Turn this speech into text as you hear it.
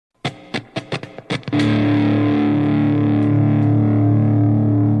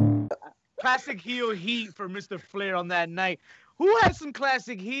classic heel heat for Mr. Flair on that night. Who had some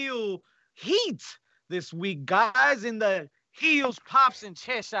classic heel heat this week, guys, in the heels, pops, and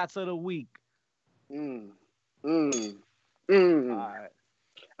chair shots of the week? I'm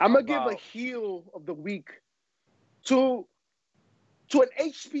gonna give a heel of the week to an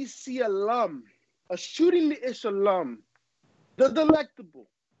HBC alum, a Shooting the Ish alum, the delectable,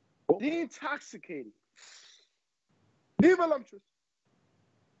 the intoxicating, the voluptuous,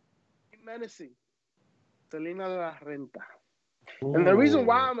 the menacing, Selena La Renta. Ooh. And the reason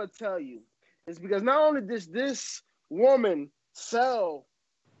why I'm gonna tell you is because not only does this woman sell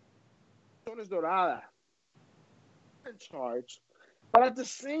Zonas Dorada in charge, but at the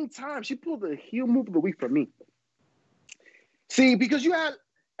same time, she pulled the heel move of the week for me. See, because you had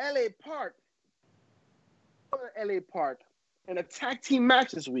LA Park in a tag team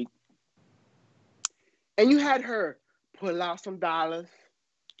match this week, and you had her pull out some dollars,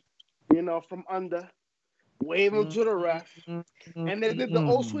 from under, wave them to the ref, and they did the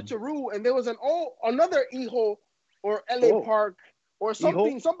old switcheroo, and there was another Hijo or LA Park or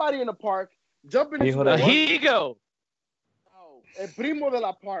something, somebody in the park jumping into the Higo. El Primo de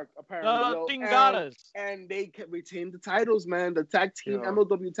la Park, apparently. And they retained the titles, man. The tag team,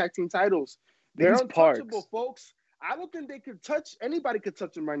 MLW tag team titles. They're untouchable, folks. I don't think they could touch, anybody could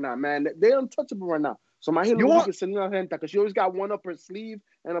touch them right now, man. They're untouchable right now. So my hero is Selena Renta, because she always got one up her sleeve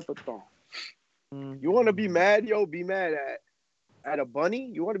and up her thumb. You want to be mad, yo? Be mad at a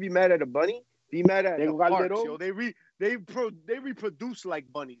bunny? You want to be mad at a bunny? Be mad at the parks, yo. They reproduce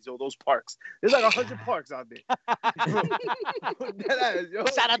like bunnies, yo, those parks. There's like 100 parks out there.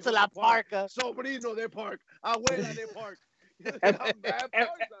 Shout out to La Parka. So bonito their park. Abuela their park.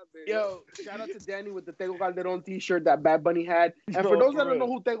 Yo, shout out to Danny with the Tego Calderon t-shirt that Bad Bunny had. And for those that don't know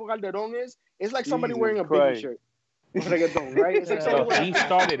who Tego Calderon is, it's like somebody wearing a baby shirt. Reggaeton, right? It's like he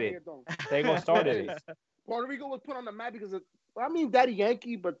started it. Tego started it. Puerto Rico was put on the map because Daddy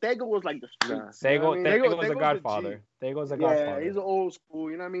Yankee, but Tego was like the streets. Tego was a godfather. Tego's a godfather. Yeah, he's an old school,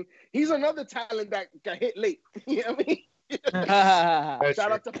 you know what I mean? He's another talent that got hit late. You know what I mean?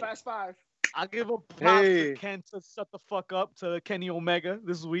 Shout out to Fast Five. I'll give a props to Ken to shut the fuck up to Kenny Omega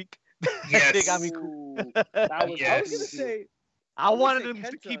this week. Yes. They got me cool. I was gonna say I wanted them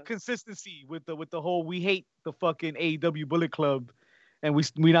to keep consistency with the whole we hate the fucking AEW Bullet Club and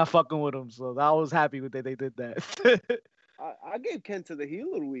we not fucking with them. So I was happy with that they did that. I gave Kenta the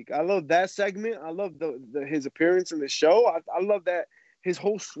heel of the week. I love that segment. I love his appearance in the show. I love that his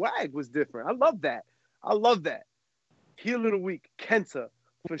whole swag was different. I love that. Heel of the week, Kenta,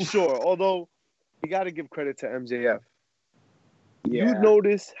 for sure. Although, you got to give credit to MJF. Yeah. You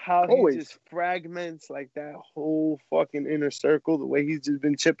notice how he just fragments like that whole fucking inner circle, the way he's just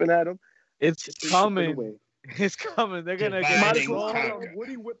been chipping at him. It's coming. It's coming. They're going to get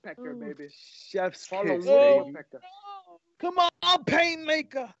Woody Woodpecker, baby. Chef's kiss. Woody Woodpecker. Come on,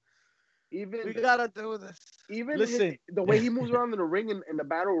 Painmaker. We gotta do this. Listen, the way he moves around in the ring in the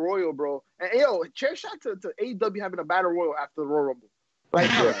Battle Royal, bro. And chair shot to AEW having a Battle Royal after the Royal Rumble. Like,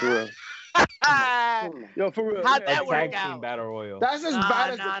 for real. Yo, for real. How'd that work out? Battle Royal. That's as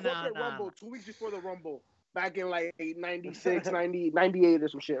bad as the corporate Rumble 2 weeks before the Rumble. Back in like 96, 90, 98 or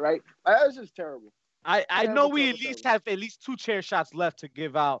some shit, right? That's just terrible. I know we at least have at least 2 chair shots left to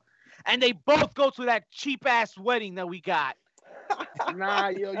give out. And they both go to that cheap-ass wedding that we got. Nah,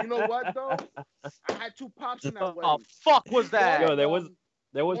 yo, you know what, though? I had 2 pops in that wedding. Oh, fuck was that? Yo, there was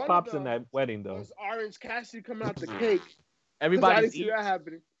pops in that wedding, though. There's Orange Cassidy coming out the cake. Everybody see that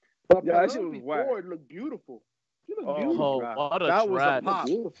happening. But yeah, that shit was whack. It looked beautiful. She looked beautiful. That was a pop.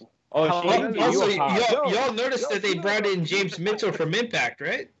 Beautiful. Also, y'all noticed that they brought in James Mitchell from Impact,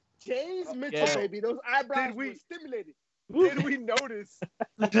 right? James Mitchell, baby. Those eyebrows were stimulated. Did we notice?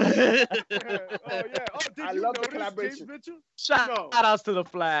 Did you love notice the collaboration. James Mitchell? Shout outs to the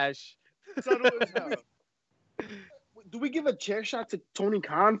Flash. Do we give a chair shot to Tony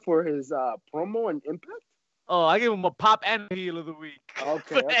Khan for his promo and Impact? Oh, I give him a pop and a heel of the week.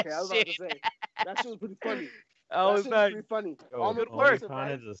 Okay. I was about to say that shit was pretty funny. That was pretty funny. I'm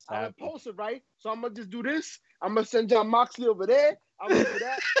impulsive, right? So I'm gonna just do this. I'm gonna send John Moxley over there. I'm gonna do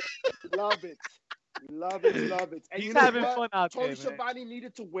that. Love it. And he's having fun out there. Tony Schiavone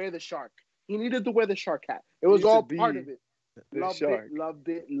needed to wear the shark. He needed to wear the shark hat. It was all part of it. Loved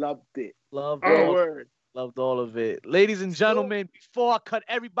it. Loved all of it. Ladies and gentlemen, before I cut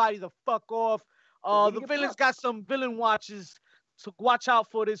everybody the fuck off, the villains got some villain watches to watch out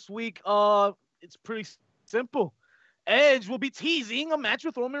for this week. It's pretty simple. Edge will be teasing a match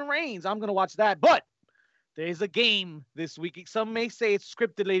with Roman Reigns. I'm gonna watch that, but there's a game this week. Some may say it's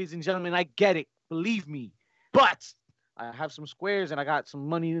scripted, ladies and gentlemen. I get it. Believe me. But I have some squares and I got some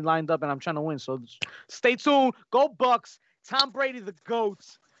money lined up and I'm trying to win. So stay tuned. Go Bucks. Tom Brady the GOAT.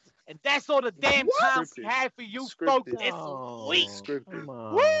 And that's all the damn time we had for you folks this week.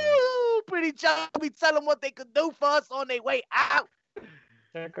 Woo! Pretty Chubby, tell them what they could do for us on their way out.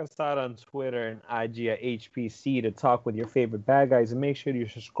 Check us out on Twitter and IG at HPC to talk with your favorite bad guys. And make sure you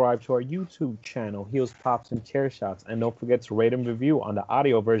subscribe to our YouTube channel, Heels, Pops, and Chair Shots. And don't forget to rate and review on the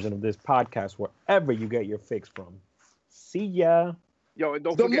audio version of this podcast wherever you get your fix from. See ya. Yo, and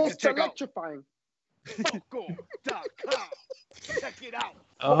don't forget to check electrifying. Foco.com. Check it out.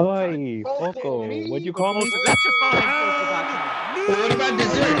 Oi, Foco. What'd you call me? Electrifying Foco.com. What about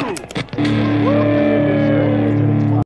dessert?